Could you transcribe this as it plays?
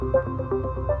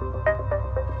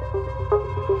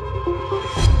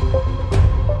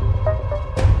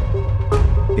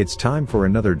It's time for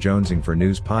another Jonesing for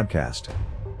News podcast.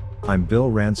 I'm Bill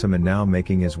Ransom, and now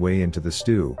making his way into the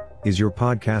stew is your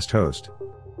podcast host,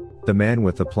 the man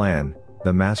with the plan,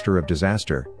 the master of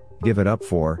disaster. Give it up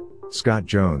for Scott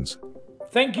Jones.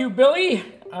 Thank you, Billy.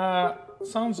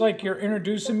 Sounds like you're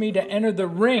introducing me to Enter the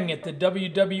Ring at the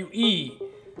WWE.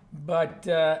 But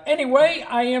anyway,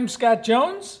 I am Scott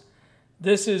Jones.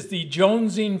 This is the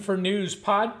Jonesing for News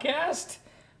podcast.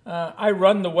 I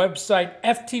run the website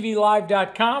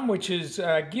ftvlive.com, which is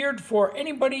geared for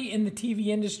anybody in the TV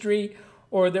industry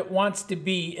or that wants to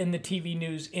be in the TV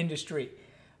news industry.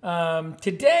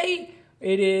 Today,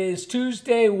 it is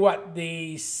Tuesday,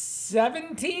 the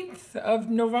 17th of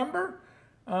November?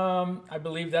 I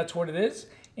believe that's what it is.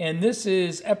 And this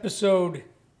is episode,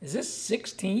 is this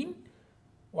 16?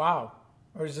 Wow.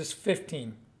 Or is this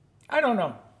 15? I don't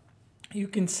know. You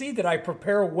can see that I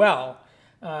prepare well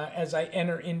as I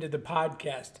enter into the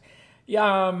podcast.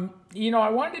 I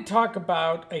wanted to talk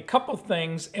about a couple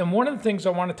things, and one of the things I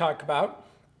want to talk about,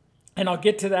 and I'll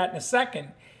get to that in a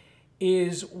second,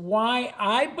 is why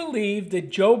I believe that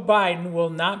Joe Biden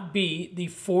will not be the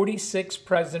 46th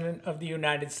president of the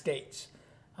United States.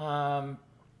 And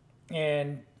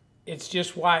it's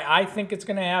just why I think it's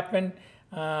going to happen.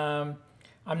 I'm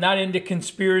not into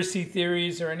conspiracy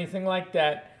theories or anything like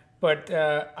that. But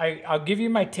I'll give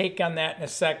you my take on that in a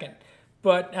second.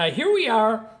 But here we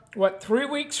are, 3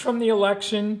 weeks from the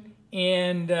election,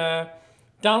 and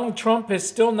Donald Trump has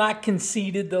still not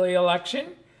conceded the election,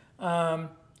 and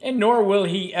nor will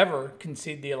he ever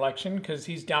concede the election because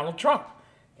he's Donald Trump.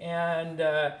 And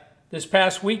this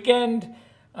past weekend,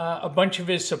 a bunch of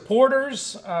his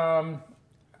supporters, a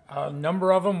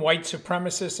number of them, white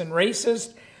supremacists and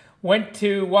racists, went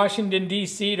to Washington,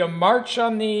 D.C. to march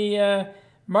on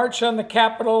the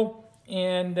Capitol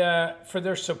and for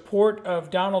their support of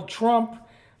Donald Trump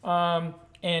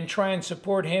and try and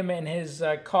support him in his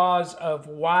cause of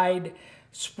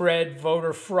widespread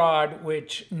voter fraud,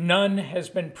 which none has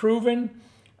been proven,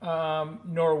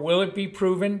 nor will it be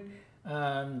proven.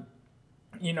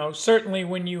 Certainly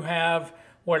when you have,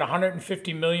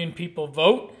 150 million people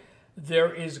vote,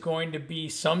 there is going to be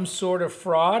some sort of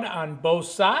fraud on both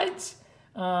sides,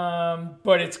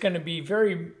 but it's going to be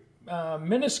very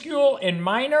minuscule and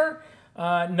minor,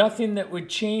 nothing that would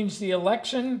change the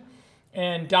election,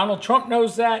 and Donald Trump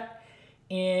knows that,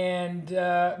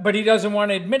 but he doesn't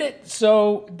want to admit it,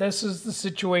 so this is the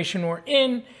situation we're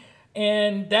in,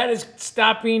 and that is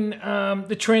stopping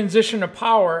the transition of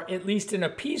power, at least in a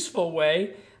peaceful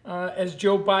way, as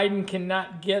Joe Biden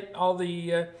cannot get all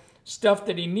the stuff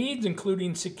that he needs,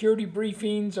 including security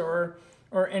briefings or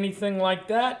anything like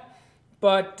that,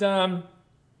 but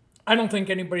I don't think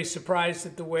anybody's surprised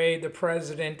at the way the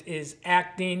president is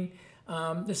acting.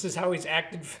 This is how he's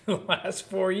acted for the last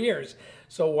 4 years.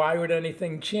 So why would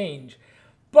anything change?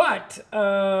 But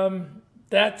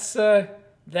that's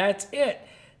it.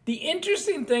 The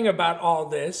interesting thing about all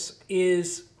this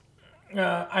is,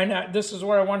 this is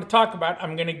what I want to talk about.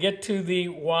 I'm going to get to the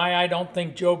why I don't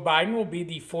think Joe Biden will be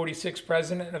the 46th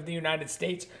president of the United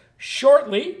States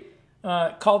shortly.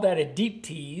 Call that a deep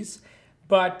tease.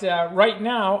 But right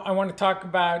now, I want to talk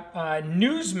about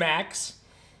Newsmax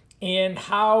and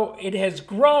how it has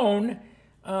grown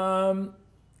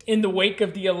in the wake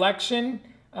of the election.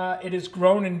 It has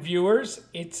grown in viewers.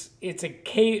 It's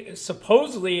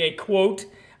supposedly a quote,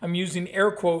 I'm using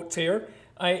air quotes here,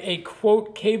 a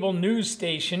quote cable news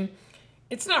station.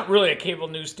 It's not really a cable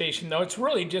news station, though. It's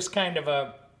really just kind of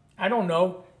a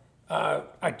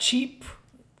cheap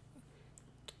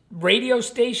radio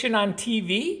station on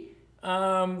TV.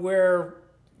 Where,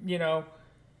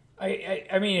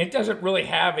 I mean, it doesn't really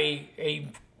have a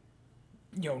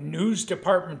news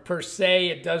department per se.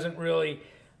 It doesn't really,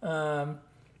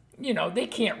 they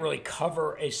can't really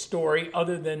cover a story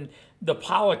other than the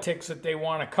politics that they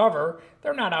want to cover.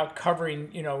 They're not out covering,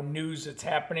 news that's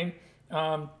happening.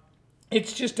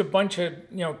 It's just a bunch of,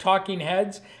 talking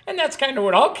heads. And that's kind of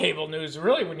what all cable news,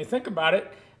 really, when you think about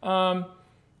it.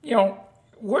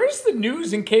 Where's the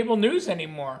news in cable news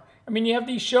anymore? I mean, you have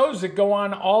these shows that go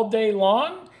on all day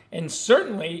long and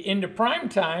certainly into prime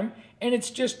time, and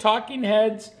it's just talking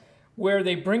heads where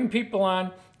they bring people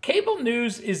on. Cable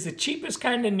news is the cheapest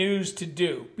kind of news to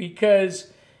do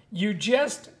because you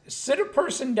just sit a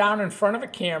person down in front of a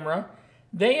camera,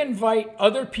 they invite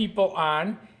other people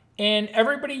on, and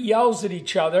everybody yells at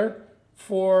each other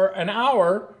for an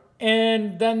hour,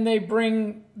 and then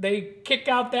they kick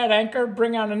out that anchor,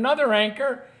 bring on another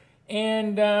anchor,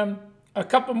 and a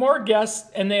couple more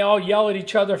guests, and they all yell at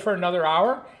each other for another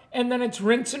hour, and then it's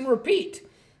rinse and repeat.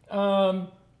 And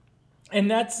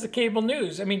that's the cable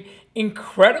news. I mean,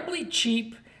 incredibly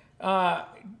cheap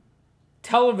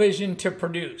television to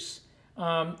produce.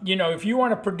 If you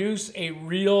want to produce a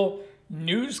real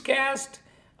newscast,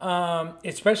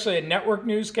 especially a network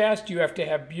newscast, you have to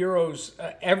have bureaus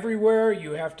everywhere.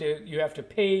 You have to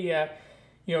pay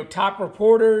top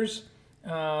reporters.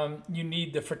 You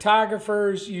need the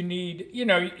photographers. You need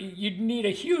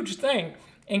a huge thing.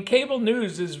 And cable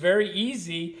news is very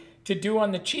easy to do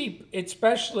on the cheap,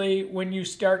 especially when you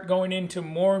start going into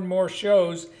more and more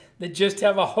shows that just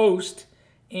have a host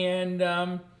and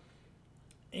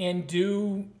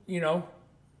do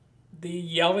the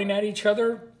yelling at each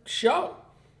other show.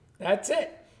 That's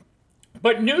it.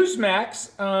 But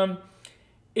Newsmax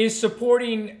is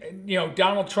supporting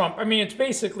Donald Trump. I mean, it's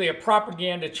basically a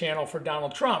propaganda channel for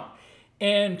Donald Trump,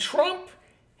 and Trump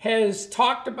has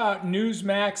talked about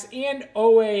Newsmax and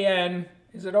OAN.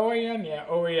 Is it OAN? Yeah,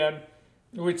 OAN,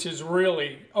 which is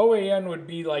really, OAN would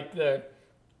be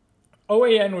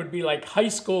like high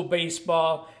school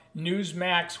baseball.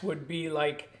 Newsmax would be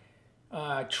like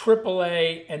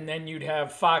AAA, and then you'd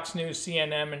have Fox News,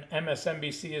 CNN, and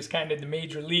MSNBC as kind of the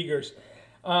major leaguers.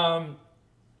 But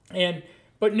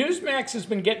Newsmax has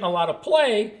been getting a lot of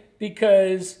play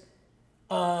because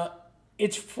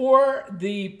it's for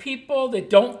the people that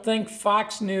don't think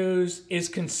Fox News is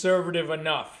conservative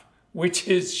enough, which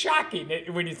is shocking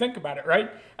when you think about it, right?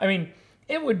 I mean,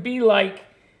 it would be like,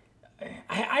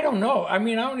 I don't know. I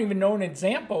mean, I don't even know an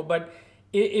example, but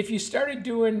if you started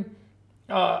doing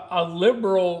a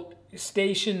liberal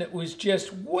station that was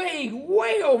just way,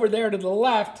 way over there to the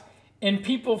left, and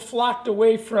people flocked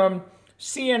away from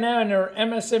CNN or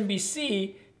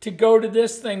MSNBC to go to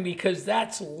this thing because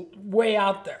that's way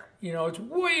out there. It's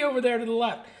way over there to the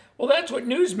left. Well, that's what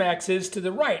Newsmax is to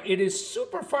the right. It is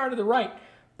super far to the right,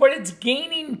 but it's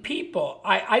gaining people.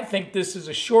 I think this is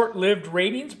a short-lived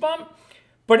ratings bump,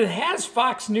 but it has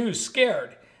Fox News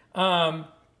scared. I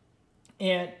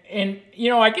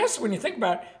guess when you think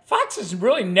about it, Fox has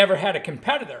really never had a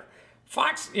competitor.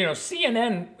 Fox,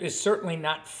 CNN is certainly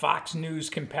not Fox News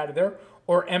competitor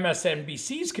or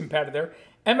MSNBC's competitor.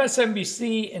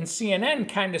 MSNBC and CNN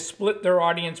kind of split their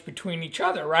audience between each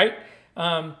other, right?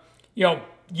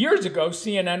 Years ago,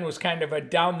 CNN was kind of a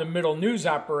down-the-middle news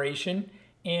operation,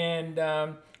 and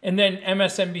then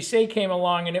MSNBC came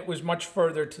along, and it was much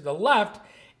further to the left.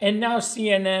 And now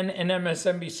CNN and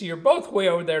MSNBC are both way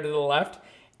over there to the left,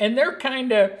 and they're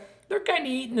kind of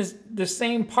eating the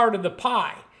same part of the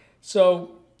pie.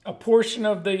 So a portion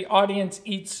of the audience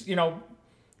eats,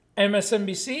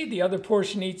 MSNBC, the other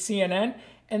portion eats CNN,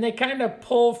 and they kind of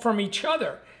pull from each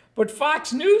other. But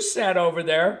Fox News sat over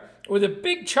there with a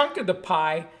big chunk of the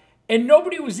pie, and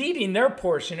nobody was eating their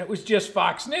portion. It was just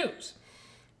Fox News.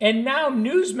 And now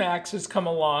Newsmax has come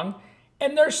along,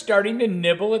 and they're starting to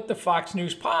nibble at the Fox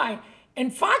News pie,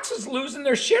 and Fox is losing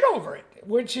their shit over it,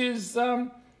 which is,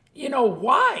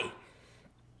 why?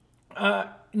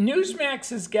 Newsmax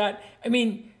has got,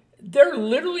 they're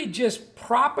literally just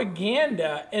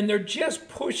propaganda, and they're just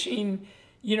pushing,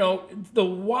 the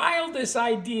wildest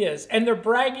ideas, and they're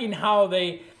bragging how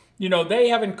they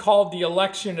haven't called the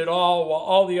election at all, while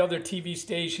all the other TV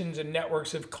stations and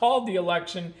networks have called the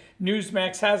election.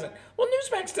 Newsmax hasn't. Well,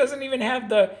 Newsmax doesn't even have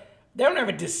they don't have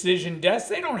a decision desk.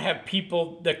 They don't have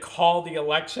people that call the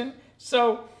election.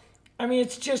 So,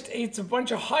 it's a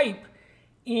bunch of hype,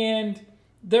 and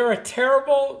they're a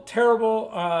terrible,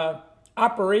 terrible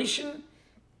operation.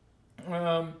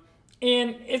 And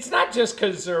it's not just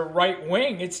because they're right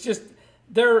wing. It's just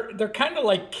they're kind of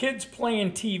like kids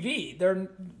playing TV. They're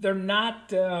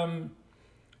not.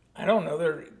 I don't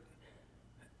know.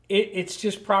 It's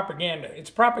just propaganda. It's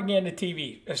propaganda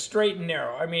TV, a straight and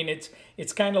narrow.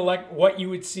 It's kind of like what you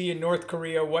would see in North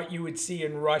Korea, what you would see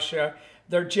in Russia.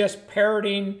 They're just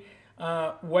parroting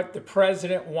what the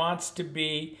president wants to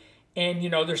be. And,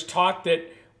 there's talk that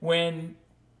when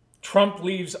Trump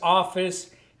leaves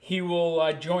office, he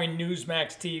will join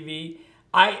Newsmax TV.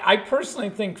 I personally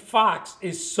think Fox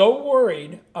is so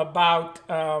worried about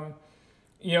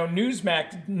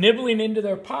Newsmax nibbling into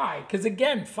their pie, because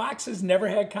again, Fox has never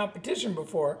had competition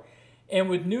before, and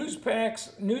with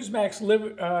Newsmax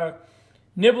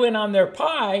nibbling on their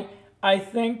pie, I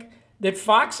think that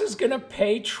Fox is going to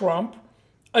pay Trump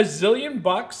 $1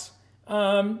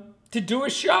 zillion to do a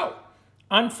show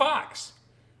on Fox.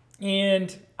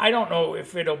 And I don't know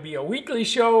if it'll be a weekly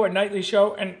show, a nightly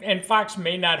show, and Fox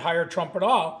may not hire Trump at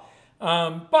all.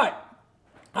 But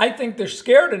I think they're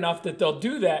scared enough that they'll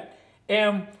do that.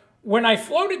 And when I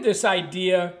floated this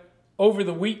idea over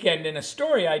the weekend in a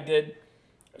story I did,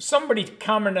 somebody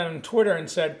commented on Twitter and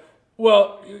said,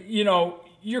 well,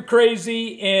 you're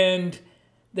crazy. And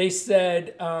they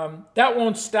said, that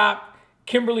won't stop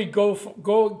Kimberly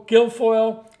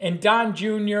Guilfoyle and Don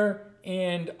Jr.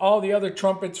 and all the other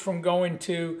trumpets from going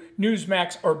to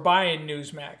Newsmax or buying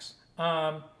Newsmax.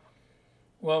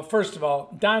 Well, first of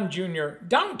all, Donald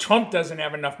Trump doesn't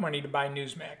have enough money to buy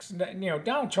Newsmax.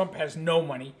 Donald Trump has no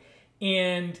money.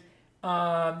 And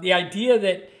the idea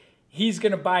that he's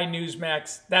going to buy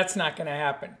Newsmax, that's not going to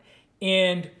happen.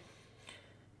 And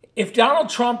if Donald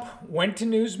Trump went to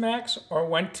Newsmax or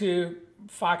went to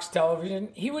Fox Television,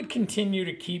 he would continue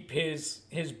to keep his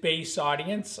base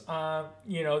audience,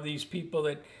 these people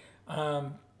that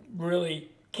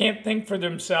really can't think for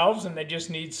themselves and they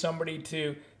just need somebody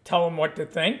to tell them what to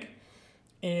think.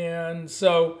 And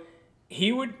so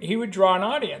he would draw an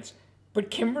audience. But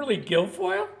Kimberly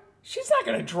Guilfoyle, she's not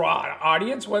going to draw an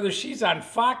audience, whether she's on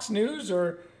Fox News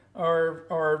or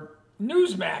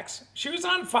Newsmax. She was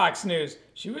on Fox News.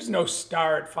 She was no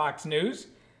star at Fox News.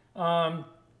 Don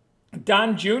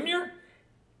Jr.,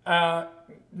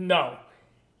 no.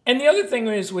 And the other thing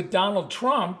is with Donald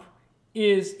Trump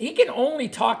is he can only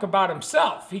talk about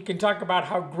himself. He can talk about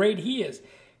how great he is.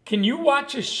 Can you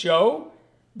watch a show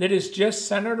that is just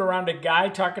centered around a guy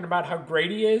talking about how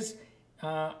great he is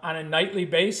on a nightly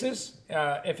basis?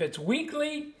 If it's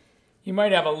weekly, he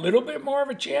might have a little bit more of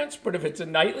a chance, but if it's a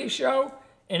nightly show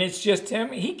and it's just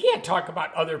him, he can't talk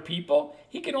about other people.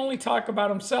 He can only talk about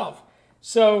himself.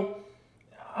 So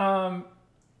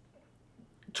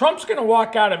Trump's going to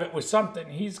walk out of it with something.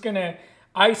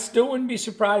 I still wouldn't be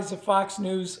surprised if Fox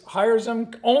News hires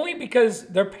him, only because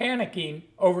they're panicking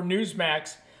over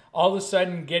Newsmax all of a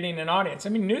sudden getting an audience. I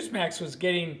mean, Newsmax was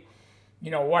getting,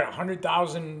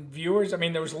 100,000 viewers. I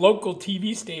mean, there was local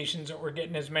TV stations that were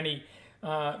getting as many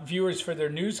viewers for their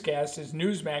newscasts as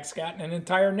Newsmax got in an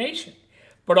entire nation.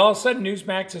 But all of a sudden,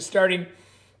 Newsmax is starting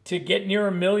to get near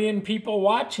 1 million people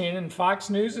watching, and Fox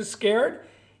News is scared,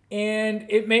 and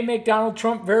it may make Donald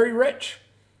Trump very rich.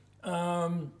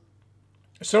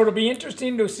 So it'll be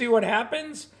interesting to see what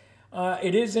happens.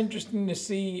 It is interesting to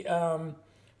see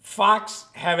Fox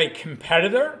have a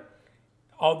competitor,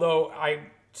 although I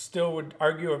still would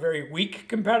argue a very weak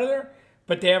competitor,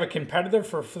 but they have a competitor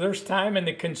for first time in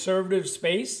the conservative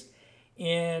space.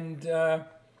 And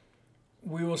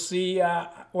we will see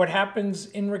what happens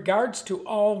in regards to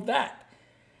all of that.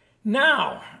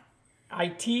 Now, I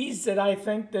teased that I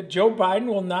think that Joe Biden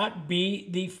will not be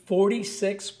the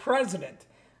 46th president.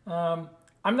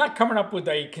 I'm not coming up with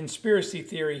a conspiracy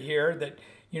theory here that,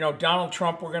 Donald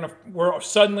Trump, we're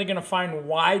suddenly going to find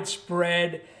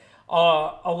widespread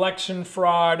election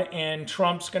fraud and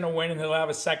Trump's going to win and he'll have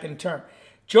a second term.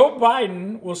 Joe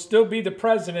Biden will still be the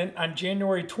president on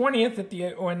January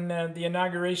 20th when the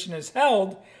inauguration is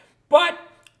held, but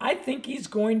I think he's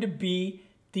going to be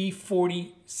the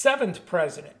 47th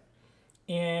president.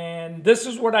 And this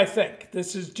is what I think.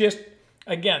 This is just,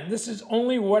 again, this is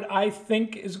only what I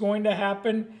think is going to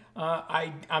happen.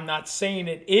 I'm not saying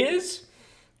it is,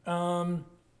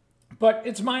 but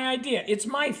it's my idea. It's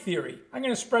my theory. I'm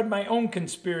going to spread my own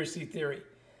conspiracy theory.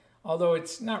 Although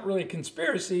it's not really a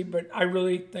conspiracy, but I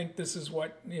really think this is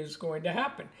what is going to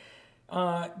happen.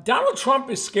 Donald Trump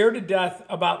is scared to death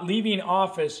about leaving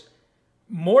office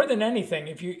more than anything.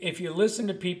 If you listen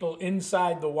to people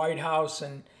inside the White House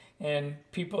and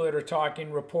people that are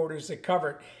talking, reporters that cover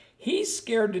it, he's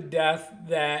scared to death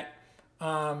that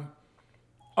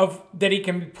he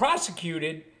can be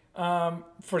prosecuted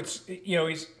for,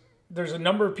 there's a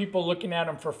number of people looking at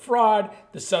him for fraud.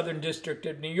 The Southern District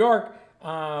of New York,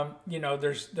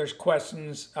 there's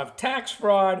questions of tax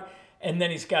fraud, and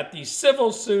then he's got these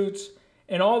civil suits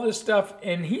and all this stuff,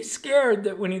 and he's scared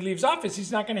that when he leaves office,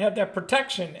 he's not going to have that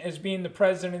protection as being the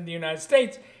president of the United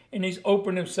States, and he's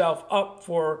opened himself up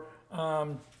for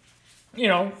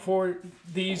for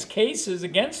these cases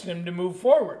against him to move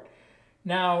forward.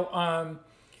 Now,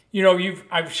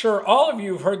 I'm sure all of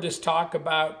you have heard this talk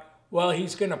about, well,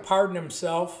 he's going to pardon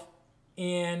himself,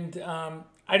 and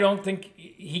I don't think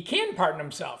he can pardon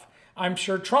himself. I'm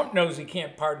sure Trump knows he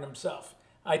can't pardon himself.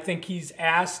 I think he's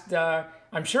asked,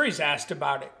 I'm sure he's asked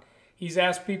about it. He's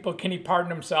asked people, can he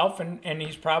pardon himself? And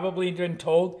he's probably been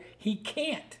told he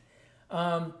can't.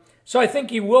 So I think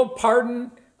he will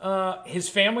pardon his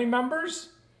family members.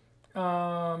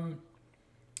 I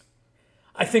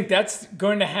think that's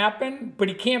going to happen, but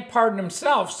he can't pardon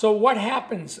himself. So what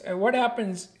happens? What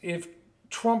happens if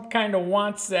Trump kind of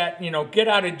wants that, get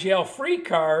out of jail free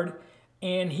card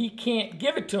and he can't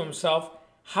give it to himself?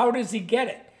 How does he get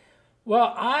it?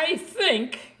 Well, I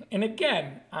think, and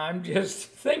again, I'm just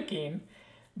thinking,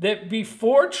 that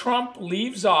before Trump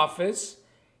leaves office,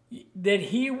 that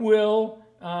he will,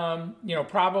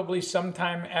 probably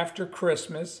sometime after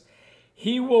Christmas,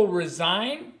 he will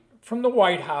resign from the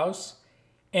White House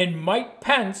and Mike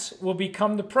Pence will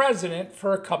become the president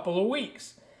for a couple of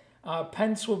weeks.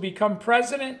 Pence will become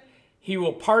president. He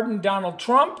will pardon Donald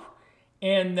Trump.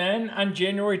 And then on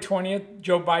January 20th,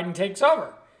 Joe Biden takes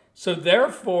over. So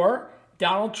therefore,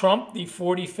 Donald Trump, the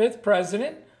 45th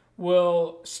president,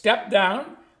 will step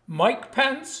down. Mike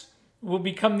Pence will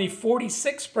become the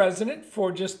 46th president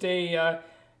for just a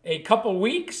couple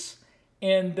weeks.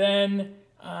 And then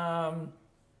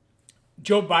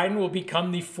Joe Biden will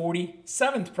become the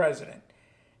 47th president.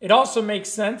 It also makes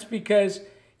sense because,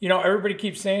 everybody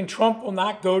keeps saying Trump will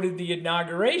not go to the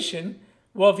inauguration.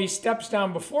 Well, if he steps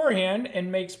down beforehand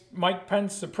and makes Mike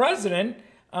Pence the president,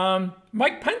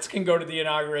 Mike Pence can go to the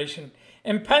inauguration.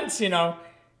 And Pence, think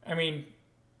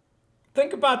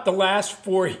about the last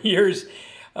 4 years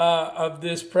of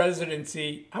this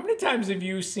presidency. How many times have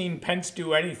you seen Pence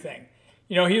do anything?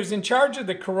 He was in charge of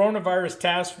the coronavirus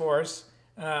task force.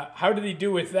 How did he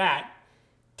do with that?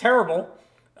 Terrible.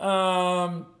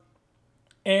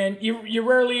 And you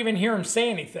rarely even hear him say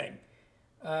anything.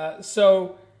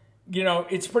 So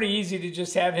it's pretty easy to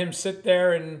just have him sit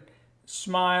there and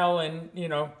smile and,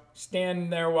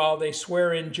 stand there while they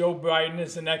swear in Joe Biden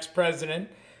as the next president.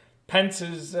 Pence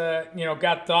has,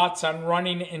 got thoughts on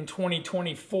running in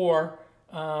 2024.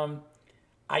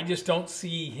 I just don't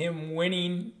see him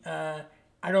winning.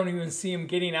 I don't even see him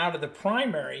getting out of the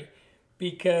primary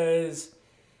because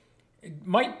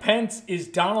Mike Pence is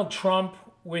Donald Trump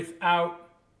without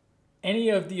any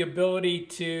of the ability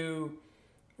to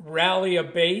rally a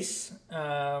base.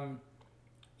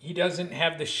 He doesn't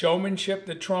have the showmanship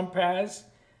that Trump has.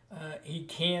 He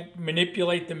can't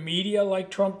manipulate the media like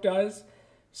Trump does.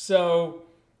 So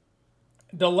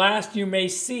the last you may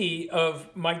see of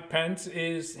Mike Pence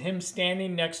is him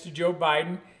standing next to Joe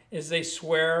Biden as they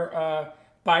swear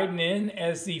Biden in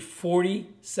as the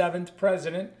 47th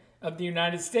president of the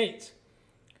United States.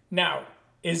 Now,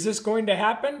 is this going to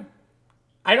happen?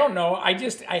 I don't know.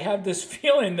 I have this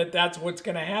feeling that that's what's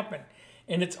going to happen.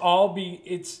 And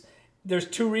there's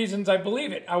two reasons I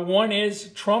believe it. One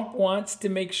is Trump wants to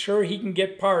make sure he can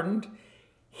get pardoned.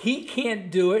 He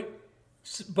can't do it,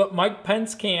 but Mike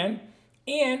Pence can.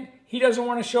 And he doesn't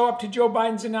want to show up to Joe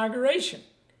Biden's inauguration.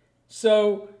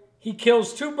 So he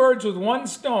kills two birds with one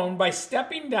stone by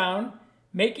stepping down,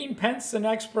 making Pence the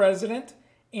next president,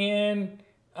 and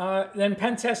then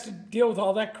Pence has to deal with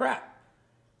all that crap.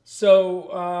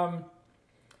 So,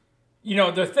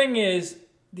 the thing is,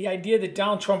 the idea that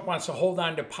Donald Trump wants to hold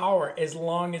on to power as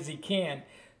long as he can.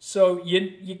 So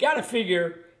you got to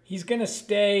figure he's going to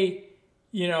stay,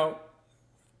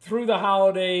 through the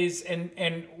holidays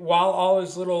and while all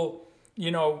his little,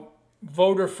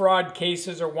 voter fraud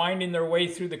cases are winding their way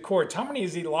through the courts. How many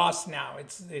has he lost now?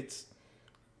 It's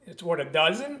what, a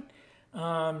dozen?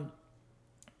 All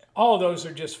of those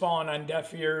are just falling on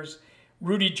deaf ears.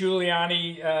 Rudy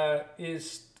Giuliani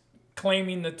is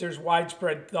claiming that there's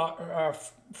widespread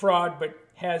fraud, but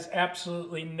has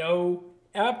absolutely no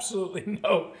evidence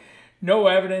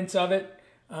of it.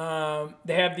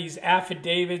 They have these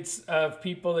affidavits of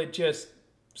people that just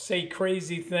say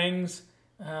crazy things.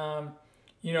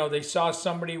 They saw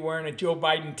somebody wearing a Joe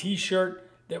Biden t-shirt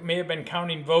that may have been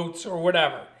counting votes or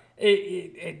whatever.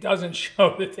 It doesn't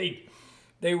show that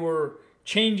they were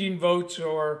changing votes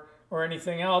or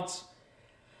anything else.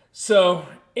 So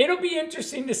it'll be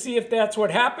interesting to see if that's what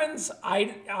happens.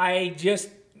 I just,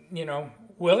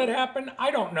 will it happen? I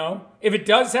don't know. If it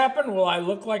does happen, will I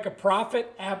look like a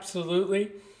prophet?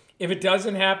 Absolutely. If it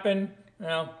doesn't happen,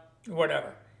 well,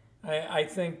 whatever. I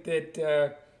think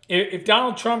that if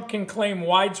Donald Trump can claim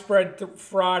widespread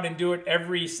fraud and do it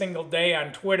every single day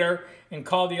on Twitter and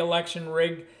call the election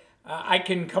rigged, I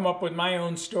can come up with my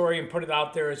own story and put it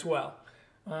out there as well.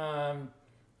 And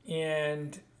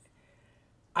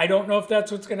I don't know if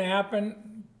that's what's going to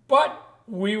happen, but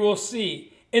we will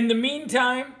see. In the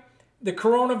meantime, the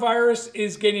coronavirus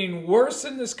is getting worse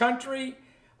in this country.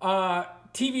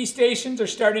 TV stations are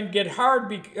starting to get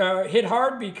hit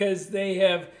hard because they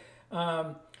have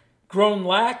grown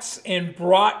lax and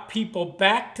brought people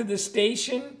back to the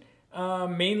station,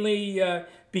 mainly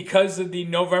because of the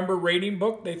November rating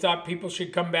book. They thought people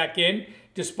should come back in,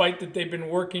 despite that they've been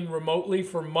working remotely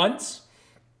for months.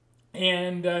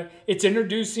 And it's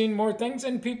introducing more things,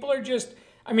 and people are just,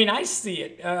 I see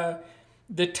it.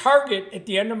 The Target at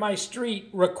the end of my street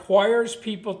requires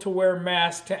people to wear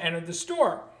masks to enter the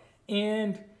store.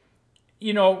 And,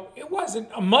 it wasn't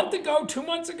a month ago, 2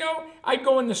 months ago, I'd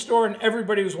go in the store and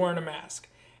everybody was wearing a mask.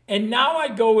 And now I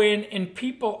go in and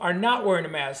people are not wearing a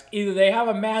mask. Either they have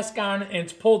a mask on and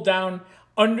it's pulled down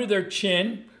under their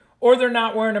chin, or they're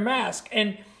not wearing a mask.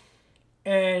 And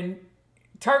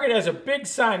Target has a big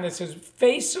sign that says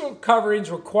facial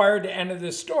coverings required to enter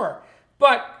the store.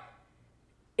 But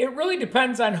it really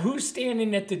depends on who's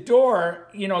standing at the door.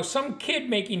 You know, some kid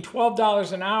making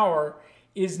 $12 an hour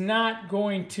is not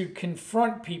going to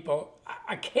confront people.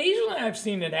 Occasionally I've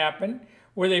seen it happen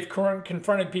where they've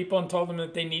confronted people and told them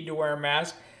that they need to wear a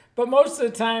mask. But most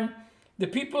of the time, the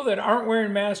people that aren't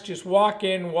wearing masks just walk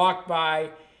in, walk by,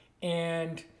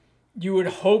 and you would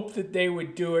hope that they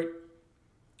would do it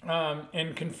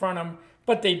and confront them,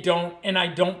 but they don't. And I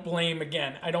don't blame,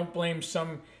 again, I don't blame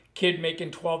some kid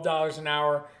making $12 an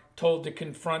hour told to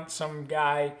confront some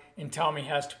guy and tell him he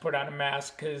has to put on a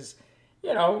mask because,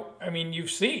 you know, I mean,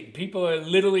 you've seen people are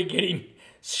literally getting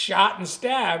shot and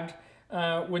stabbed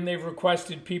when they've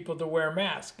requested people to wear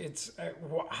masks. It's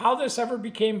how this ever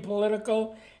became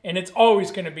political, and it's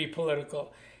always going to be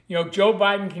political. You know, Joe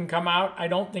Biden can come out. I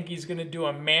don't think he's going to do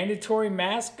a mandatory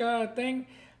mask thing.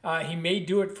 He may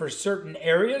do it for certain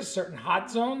areas, certain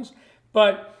hot zones.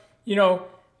 But, you know,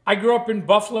 I grew up in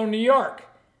Buffalo, New York.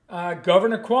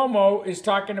 Governor Cuomo is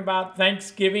talking about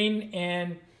Thanksgiving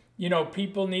and, you know,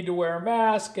 people need to wear a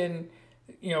mask and,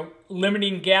 you know,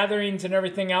 limiting gatherings and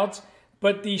everything else.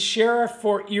 But the sheriff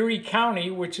for Erie County,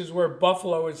 which is where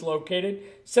Buffalo is located,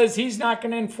 says he's not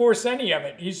going to enforce any of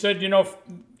it. He said, you know,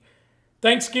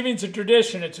 Thanksgiving's a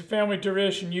tradition. It's a family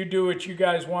tradition. You do what you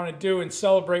guys want to do and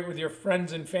celebrate with your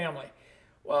friends and family.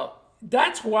 Well,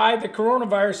 that's why the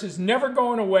coronavirus is never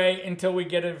going away until we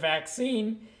get a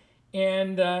vaccine,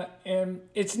 and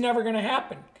it's never going to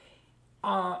happen.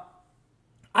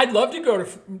 I'd love to go to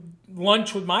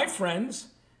lunch with my friends,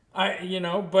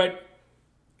 but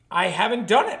I haven't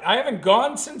done it. I haven't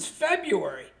gone since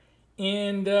February,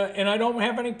 and I don't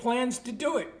have any plans to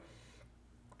do it.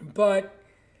 But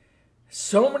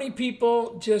so many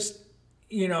people just,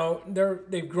 you know,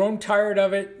 they've grown tired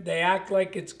of it. They act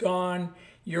like it's gone.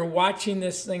 You're watching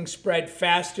this thing spread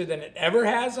faster than it ever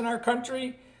has in our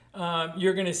country.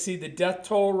 You're going to see the death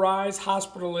toll rise.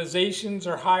 Hospitalizations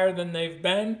are higher than they've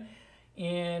been.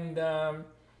 And,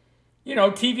 you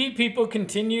know, TV people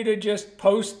continue to just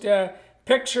post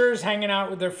pictures, hanging out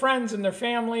with their friends and their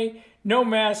family. No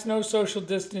mask, no social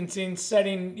distancing,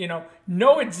 setting, you know,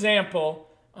 no example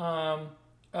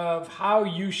of how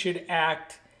you should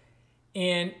act.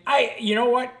 And you know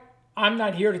what? I'm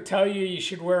not here to tell you you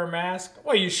should wear a mask.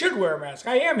 Well, you should wear a mask.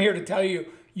 I am here to tell you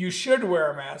you should wear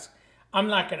a mask. I'm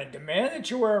not going to demand that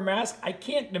you wear a mask. I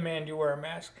can't demand you wear a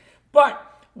mask.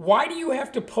 But why do you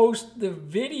have to post the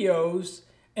videos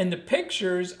and the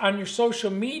pictures on your social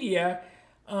media?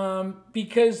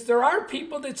 Because there are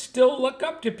people that still look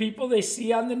up to people they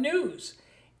see on the news.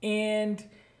 And,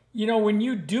 you know, when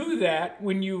you do that,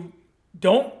 when you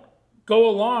don't go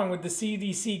along with the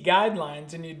CDC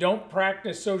guidelines and you don't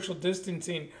practice social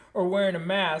distancing or wearing a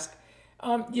mask,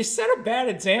 you set a bad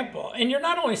example. And you're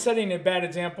not only setting a bad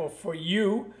example for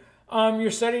you,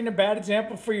 you're setting a bad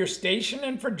example for your station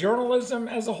and for journalism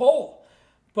as a whole.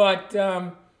 But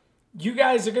you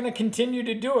guys are going to continue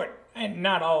to do it. And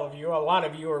not all of you. A lot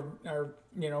of you are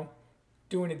you know,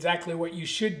 doing exactly what you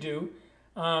should do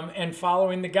and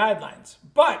following the guidelines.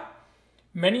 But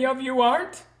many of you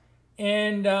aren't.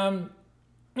 And,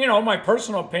 you know, my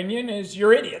personal opinion is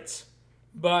you're idiots.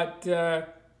 But,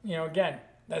 you know, again,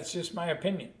 that's just my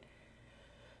opinion.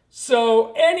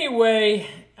 So anyway,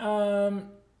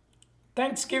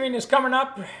 Thanksgiving is coming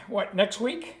up, what, next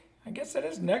week? I guess it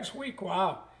is next week.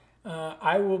 Wow.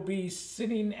 I will be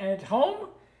sitting at home.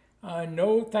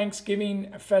 No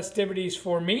Thanksgiving festivities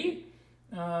for me.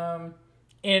 And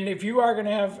if you are going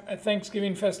to have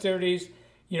Thanksgiving festivities,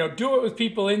 you know, do it with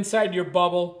people inside your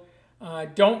bubble.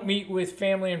 Don't meet with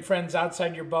family and friends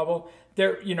outside your bubble.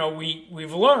 There, you know,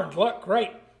 we've learned, look,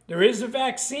 right, there is a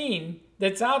vaccine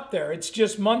that's out there. It's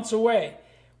just months away.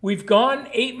 We've gone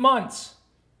 8 months,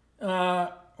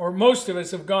 or most of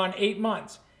us have gone 8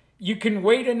 months. You can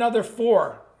wait another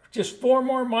 4, just 4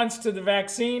 more months to the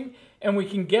vaccine, and we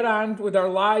can get on with our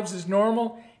lives as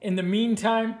normal. In the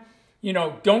meantime, you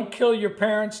know, don't kill your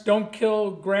parents. Don't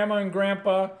kill grandma and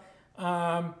grandpa.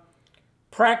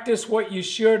 Practice what you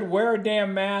should. Wear a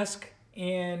damn mask.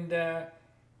 And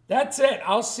that's it.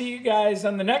 I'll see you guys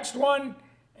on the next one.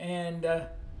 And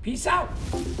peace out.